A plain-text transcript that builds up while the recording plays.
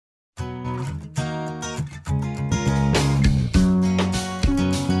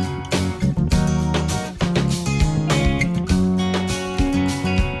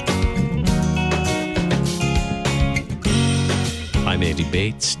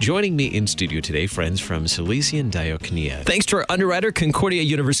debates. Joining me in studio today, friends from Salesian Diaconia. Thanks to our underwriter, Concordia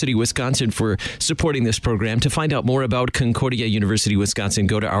University, Wisconsin, for supporting this program. To find out more about Concordia University, Wisconsin,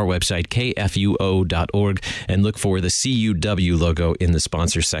 go to our website, kfuo.org, and look for the CUW logo in the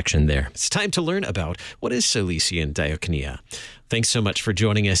sponsor section there. It's time to learn about what is Salesian Diaconia. Thanks so much for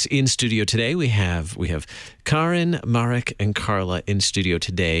joining us in studio today. We have Karen, Marek, and Carla in studio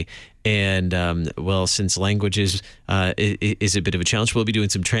today. And, since language is a bit of a challenge, we'll be doing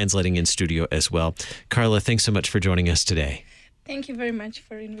some translating in studio as well. Carla, thanks so much for joining us today. Thank you very much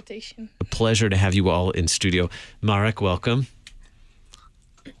for the invitation. A pleasure to have you all in studio. Marek, welcome.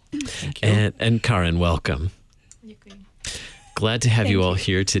 Thank you. And Karen, welcome. Glad to have you all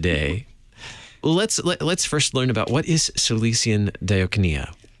here today. Let's first learn about what is Salesian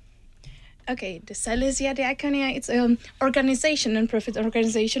Diaconia. Okay, the Salesian Diaconia, it's an organization, non-profit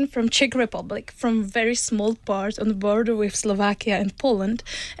organization from Czech Republic, from very small part on the border with Slovakia and Poland,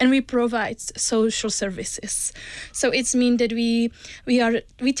 and we provide social services. So it's mean that we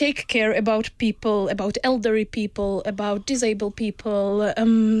take care about people, about elderly people, about disabled people,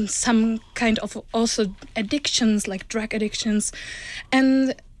 some kind of also addictions like drug addictions,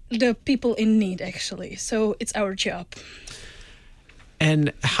 and the people in need, actually. So it's our job.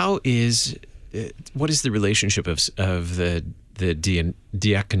 And what is the relationship of the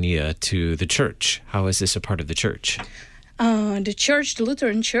diaconia to the church? How is this a part of the church? The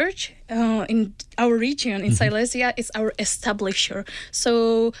Lutheran Church in our region, in Silesia, is our establisher.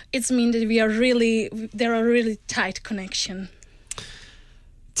 So it's mean that there are really tight connection.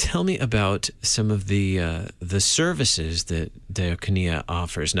 Tell me about some of the services that Diaconia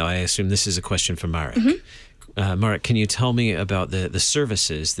offers. Now, I assume this is a question for Marek. Mm-hmm. Marek, can you tell me about the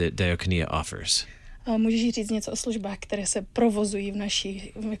services that Diaconia offers? Můžeš říct něco o službách, které se provozují v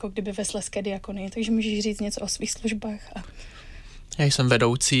naší, jako kdyby ve Slezské diakonii. Takže můžeš říct něco o svých službách. Já jsem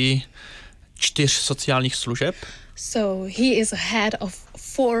vedoucí 4 sociálních služeb. So he is a head of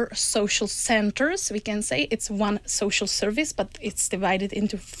 4 social centers. We can say it's one social service, but it's divided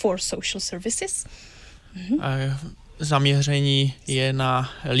into 4 social services. Mm-hmm. Zaměření je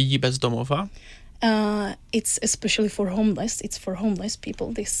na lidi bez domova. It's especially for homeless. It's for homeless people.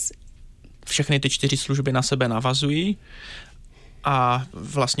 Všechny ty 4 služby na sebe navazují a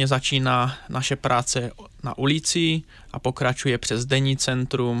vlastně začíná naše práce na ulici a pokračuje přes denní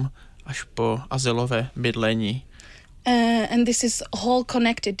centrum až po azylové bydlení. And this is all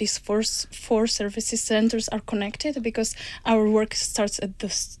connected. These four services centers are connected because our work starts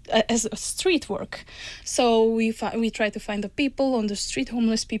as a street work. So we try to find the people on the street,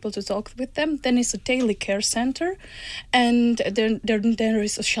 homeless people, to talk with them. Then it's a daily care center, and there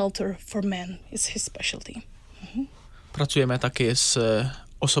is a shelter for men. It's his specialty. Mm-hmm. Pracujeme taky s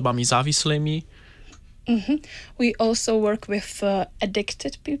osobami závislými. Mm-hmm. We also work with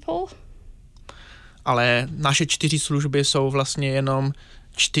addicted people. Ale naše 4 služby jsou vlastně jenom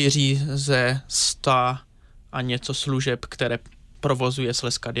 4 ze 100 a něco služeb, které provozuje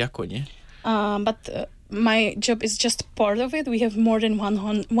Slezská diakonie. But my job is just part of it. We have more than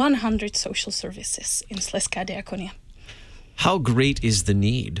 100 social services in Slezská diakonie. How great is the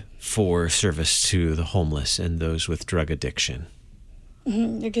need for service to the homeless and those with drug addiction?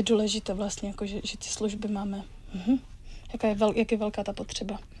 Jak je důležité vlastně, jako, že ty služby máme. Jak je velká ta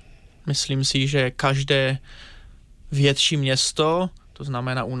potřeba. Myslím si, že každé větší město, to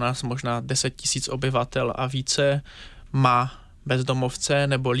znamená u nás možná 10 000 obyvatel a více, má bezdomovce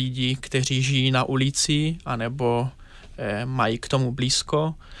nebo lidi, kteří žijí na ulici anebo mají k tomu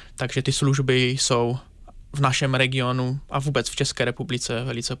blízko, takže ty služby jsou v našem regionu a vůbec v České republice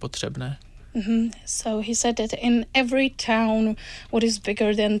velice potřebné. Mm-hmm. So he said that in every town what is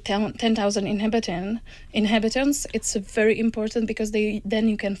bigger than 10,000 inhabitants, it's very important because then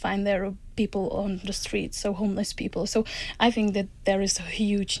you can find there people on the street, so homeless people. So I think that there is a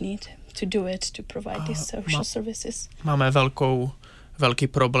huge need to do it, to provide these social services. Máme velký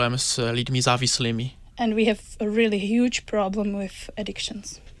problém s lidmi závislými. And we have a really huge problem with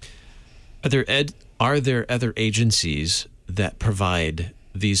addictions. Are there other agencies that provide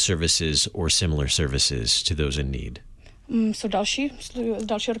these services or similar services to those in need? Jsou další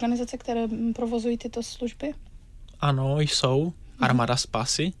organizace, které provozují tyto služby? Ano, jsou. Armada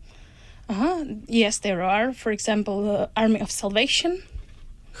Spásy. Yes, there are. For example, Army of Salvation.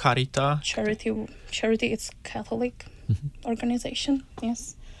 Charita. Charity, it's Catholic organization.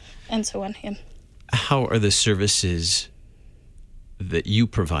 Yes, and so on. Yeah. How are the services that you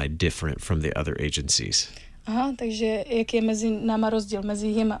provide different from the other agencies? Takže jak je mezi náma rozdíl, mezi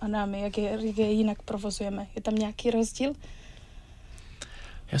jima a námi, jak je jinak provozujeme? Je tam nějaký rozdíl?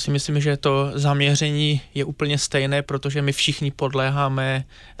 Já si myslím, že to zaměření je úplně stejné, protože my všichni podléháme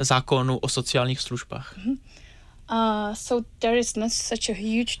zákonu o sociálních službách. So there is not such a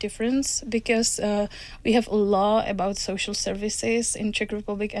huge difference because we have a law about social services in Czech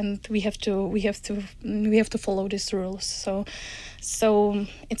Republic, and we have to follow these rules. So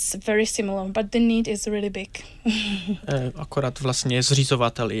it's very similar, but the need is really big. Akorát vlastně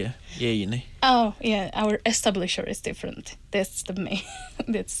zřizovatel je jiný. Oh yeah, our establisher is different. That's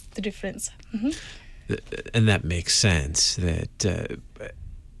the difference. Mm-hmm. And that makes sense. That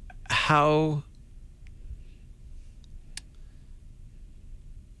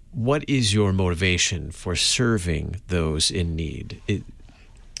what is your motivation for serving those in need?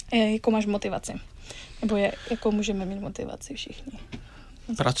 Jakou máš motivaci? Nebo jakou můžeme mít motivaci všichni?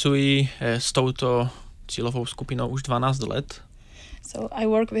 Pracuji s touto cílovou skupinou už 12 let. So I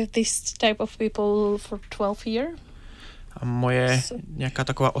work with this type of people for 12 years. A moje nějaká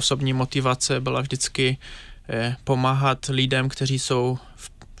taková osobní motivace byla vždycky pomáhat lidem, kteří jsou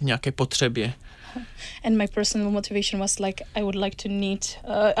v nějaké potřebě. And my personal motivation was like I would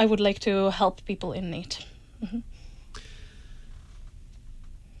like to help people in need. Mm-hmm.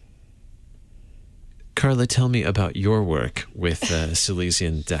 Carla, tell me about your work with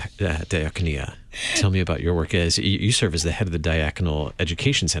Silesian Diakonia. Tell me about your work. You serve as the head of the Diaconal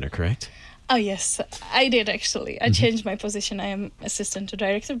Education Center, correct? Oh yes, I did actually. I changed my position. I am assistant to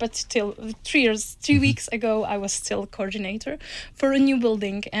director, but still 3 weeks ago, I was still coordinator for a new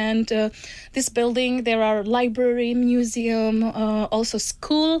building. And this building, there are library, museum, also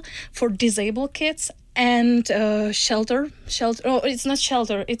school for disabled kids, and shelter. Oh, it's not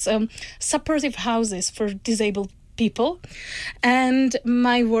shelter. It's supportive houses for disabled people, and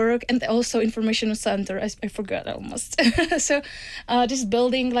my work, and also information center. I forgot almost. So this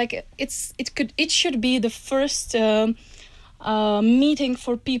building, like it should be the first meeting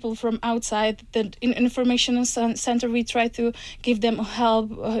for people from outside. That in information center we try to give them help,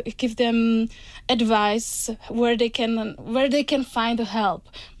 give them advice where they can find help.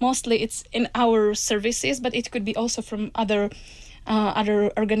 Mostly it's in our services, but it could be also from other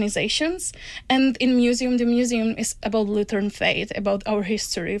organizations. And in museum, the museum is about Lutheran faith, about our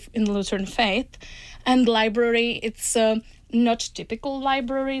history in Lutheran faith. And library, it's not typical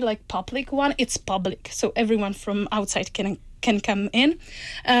library like public one, it's public, so everyone from outside can come in,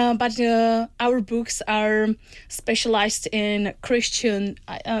 but our books are specialized in Christian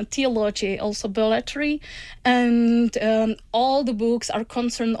theology, also belletry, and all the books are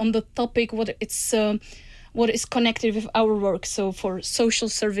concerned on the topic what is connected with our work. So for social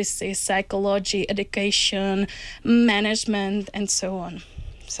services, psychology, education, management, and so on.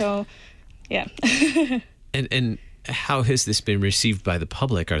 So, yeah. And how has this been received by the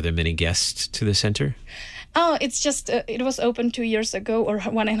public? Are there many guests to the center? Oh, it's just, it was open 2 years ago or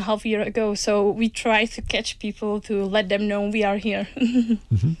 1.5 years ago. So we try to catch people to let them know we are here.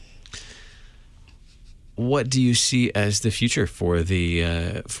 Mm-hmm. What do you see as the future for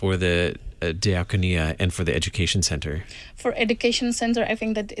the Diakonia and for the education center? For education center, I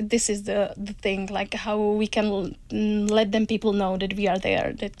think that this is the thing, like how we can let them people know that we are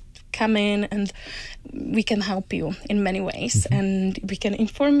there, that come in and we can help you in many ways, and we can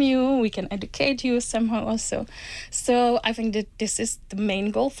inform you, we can educate you somehow also. So I think that this is the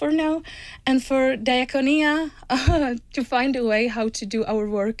main goal for now. And for Diakonia, to find a way how to do our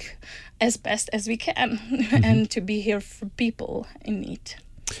work as best as we can and to be here for people in need.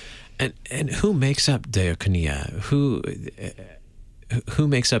 And who makes up Diakonia? Who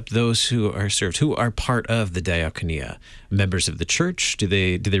makes up those who are served? Who are part of the Diakonia? Members of the church? Do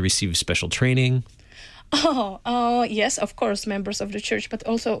they receive special training? Yes, of course, members of the church, but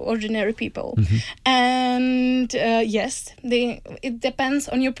also ordinary people. And yes, it depends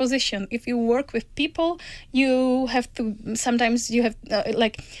on your position. If you work with people, you have to, sometimes you have,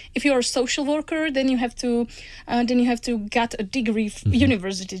 like, if you're a social worker, then you have to get a degree,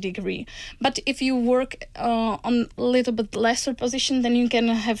 university degree. But if you work on a little bit lesser position, then you can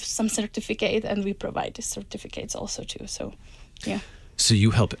have some certificate, and we provide the certificates also too. So, yeah. So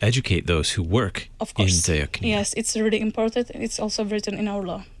you help educate those who work in Diakonia. Yes, it's really important. It's also written in our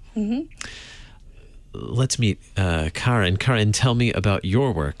law. Let's meet Karen. Karen, tell me about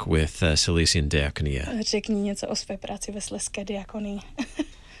your work with Silesian Diakonia. Řekni něco o své práci ve Slezské diakonii.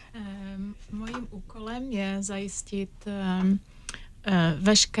 Mojím úkolem je zajistit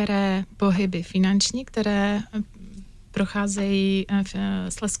veškeré pohyby finanční, které procházejí v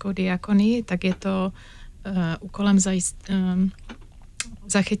Slezskou diakonii, tak je to úkolem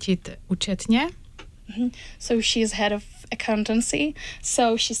zachytit účetně. So she is head of accountancy.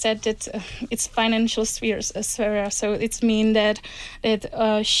 So she said that it's financial sphere. So it's mean that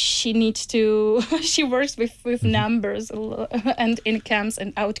she needs to she works with numbers and incomes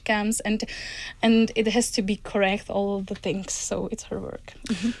and outcomes, and it has to be correct, all of the things. So it's her work.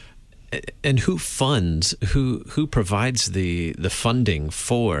 And who provides the funding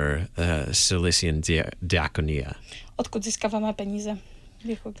for Silesian Diakonia? Odkud získáváme peníze?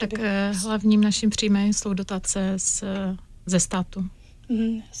 Tak hlavním naším příjmem jsou dotace ze státu.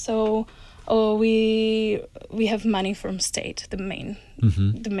 So we have money from state.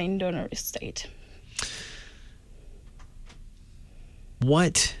 The main donor is state.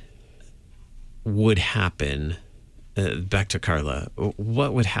 What would happen? Back to Carla.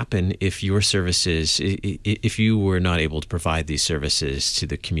 What would happen if your services, if you were not able to provide these services to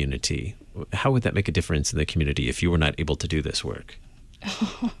the community? How would that make a difference in the community if you were not able to do this work?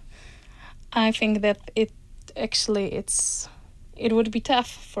 I think that it would be tough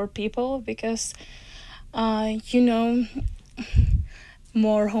for people because,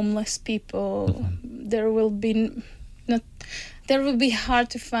 more homeless people. There will be hard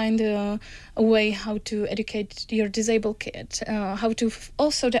to find a way how to educate your disabled kid, how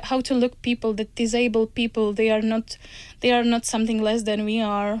to look people that disabled people, they are not something less than we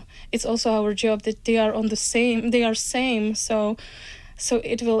are. It's also our job that they are same. So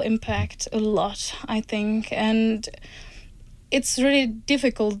it will impact a lot, I think, and it's really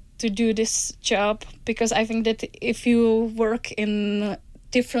difficult to do this job because I think that if you work in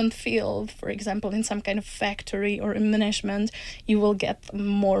different field, for example, in some kind of factory or in management, you will get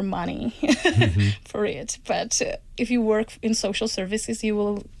more money for it. But if you work in social services, you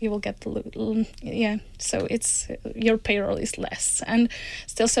will get so it's your payroll is less, and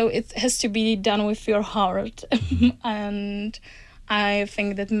still, so it has to be done with your heart. And I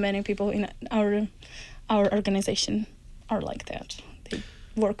think that many people in our organization are like that. They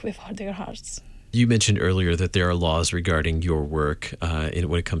work with their hearts. You mentioned earlier that there are laws regarding your work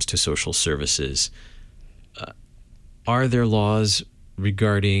when it comes to social services. Are there laws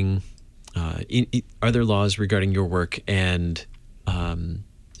regarding your work and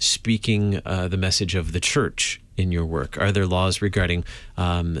speaking the message of the church in your work? Are there laws regarding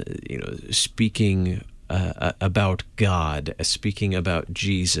speaking about God, speaking about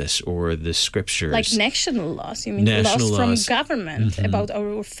Jesus or the scriptures? Like national laws, you mean? National laws from laws. Government about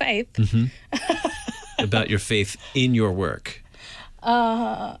our faith? About your faith in your work?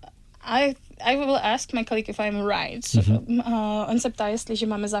 I will ask my colleague if I'm right. On se ptá, jestliže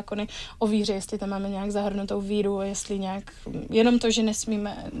máme zákony o víře, jestli tam máme nějak zahrnutou víru, jestli nějak, jenom to, že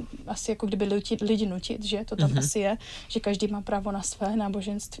nesmíme asi jako kdyby lidi nutit, že to tam asi je, že každý má právo na své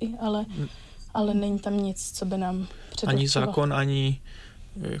náboženství, ale není tam nic, co by nám předurčovalo. Ani zákon, ani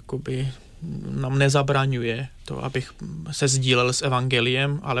jakoby nám nezabraňuje to, abych se sdílel s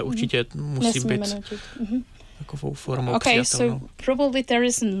evangeliem, ale určitě musí být takovou formou přijatelnou. So probably there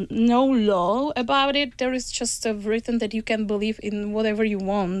is no law about it. There is just written that you can believe in whatever you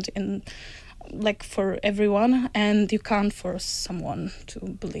want, in like for everyone, and you can't force someone to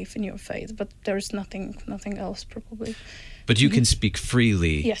believe in your faith. But there is nothing else probably. But you can speak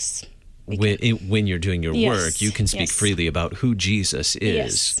freely. Yes. When you're doing your work, you can speak freely about who Jesus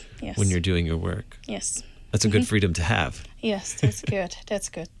is when you're doing your work. Yes. That's a good freedom to have. Yes, that's good. That's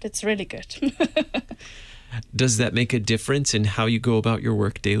good. That's really good. Does that make a difference in how you go about your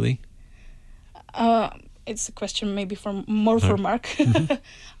work daily? It's a question maybe for Mark.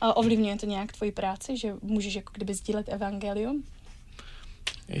 Ovlivňuje to nějak tvoji práci, že můžeš jako kdyby sdílet evangelium?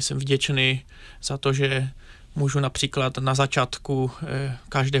 Jsem vděčný za to, že můžu například na začátku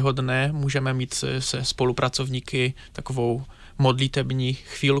každého dne můžeme mít se spolupracovníky takovou modlitební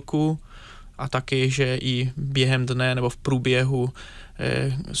chvílku a taky, že i během dne nebo v průběhu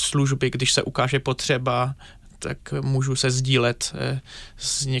služby, když se ukáže potřeba, tak můžu se sdílet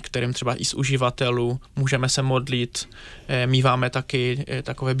s některým třeba i z uživatelů, můžeme se modlit, míváme taky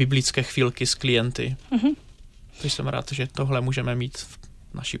takové biblické chvílky s klienty. Takže jsem rád, že tohle můžeme mít v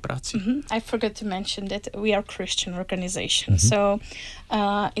naší práci. I forgot to mention that we are Christian organization, so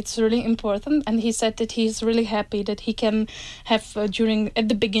it's really important. And he said that he's really happy that he can have at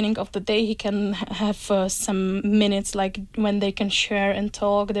the beginning of the day he can have some minutes like when they can share and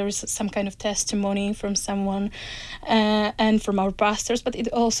talk. There is some kind of testimony from someone and from our pastors, but it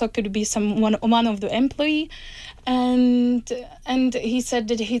also could be one of the employee. And he said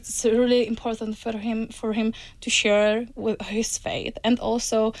that it's really important for him to share with his faith, and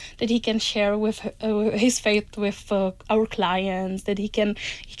also that he can share with his faith with our clients, that he can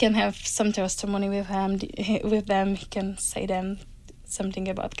have some testimony with them. He can say them something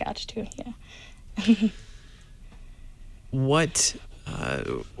about God too. Yeah. What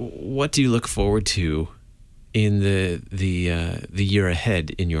do you look forward to in the year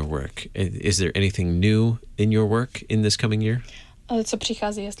ahead in your work? Is there anything new in your work in this coming year? Ale co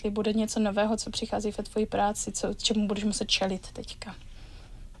přichází, jestli bude něco nového, co přichází ve tvojí práci, čemu budeš muset čelit teďka?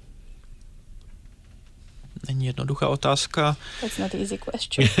 Není jednoduchá otázka. That's not easy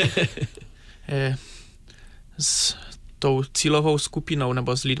question. S tou cílovou skupinou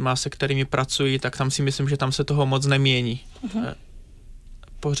nebo s lidma, se kterými pracuji, tak tam si myslím, že tam se toho moc nemění.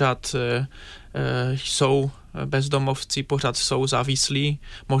 Pořád jsou bezdomovci, pořád jsou závislí,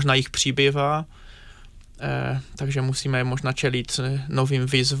 možná jich přibývá, takže musíme možná čelit novým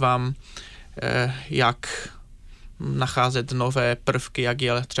výzvám, jak nacházet nové prvky, jak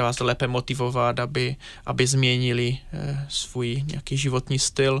je třeba lépe motivovat, aby změnili svůj nějaký životní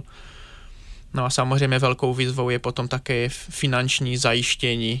styl. No a samozřejmě velkou výzvou je potom také finanční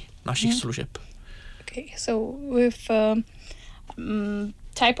zajištění našich služeb. Okay, so with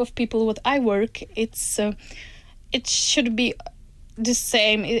type of people what I work, it should be the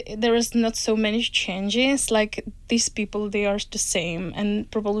same. There is not so many changes. Like these people, they are the same, and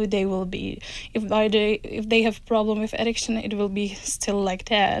probably they will be. If they have problem with addiction, it will be still like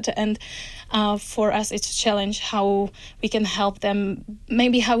that. And for us, it's a challenge how we can help them.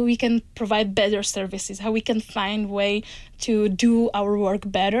 Maybe how we can provide better services. How we can find way to do our work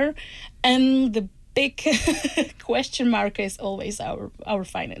better. And the big question mark is always our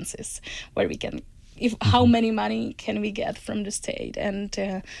finances, where we can. How many money can we get from the state, and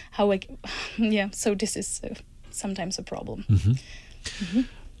so this is sometimes a problem.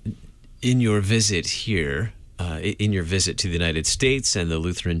 In your visit here, in your visit to the United States and the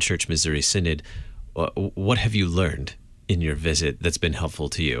Lutheran Church Missouri Synod, what have you learned in your visit that's been helpful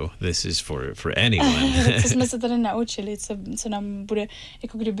to you? This is for anyone. Co jsme se tady naučili, co nám bude,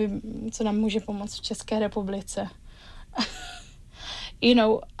 jako kdyby, co nám může pomoct v České republice. You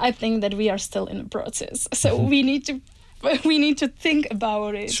know, I think that we are still in the process, so we need to think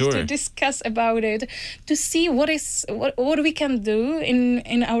about it, to discuss about it, to see what we can do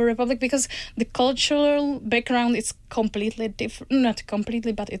in our republic, because the cultural background is completely different. Not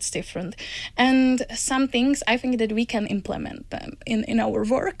completely, but it's different, and some things I think that we can implement them in our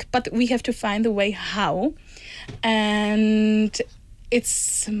work, but we have to find a way how, and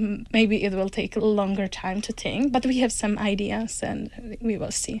maybe it will take a longer time to think, but we have some ideas and we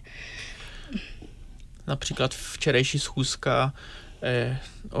will see. Například včerejší schůzka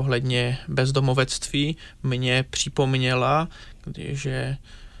ohledně bezdomovectví mě připomněla, že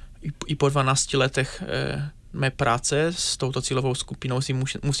i po 12 letech mé práce s touto cílovou skupinou si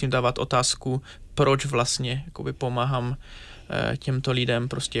musím dávat otázku, proč vlastně jakoby pomáhám těmto lidem,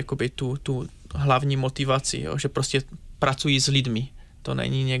 prostě jakoby tu hlavní motivaci, jo, že prostě pracuji s lidmi. To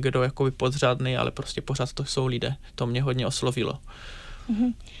není někdo jakoby podřadný, ale prostě pořád to jsou lidé. To mě hodně oslovilo.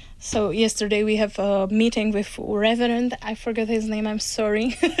 So yesterday we have a meeting with Reverend, I forgot his name, I'm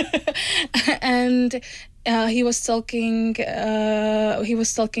sorry. And he was talking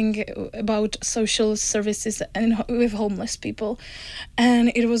about social services and with homeless people,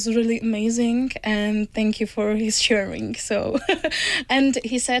 and it was really amazing, and thank you for his sharing. So and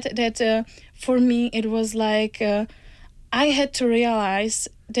he said that for me it was like I had to realize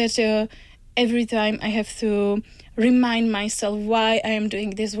that every time I have to remind myself why I am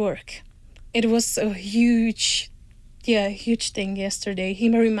doing this work. It was a huge thing yesterday. He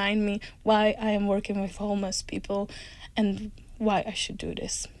reminded me why I am working with homeless people and why I should do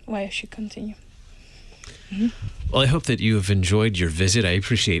this, why I should continue. Well, I hope that you have enjoyed your visit. I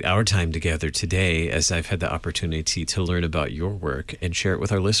appreciate our time together today as I've had the opportunity to learn about your work and share it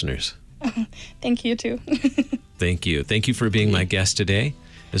with our listeners. Thank you too. Thank you. Thank you for being my guest today.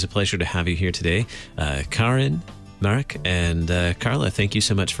 It was a pleasure to have you here today. Karin, Marek, and Carla, thank you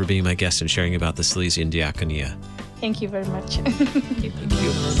so much for being my guest and sharing about the Silesian Diaconia. Thank you very much. Thank you very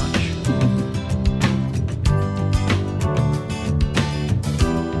much.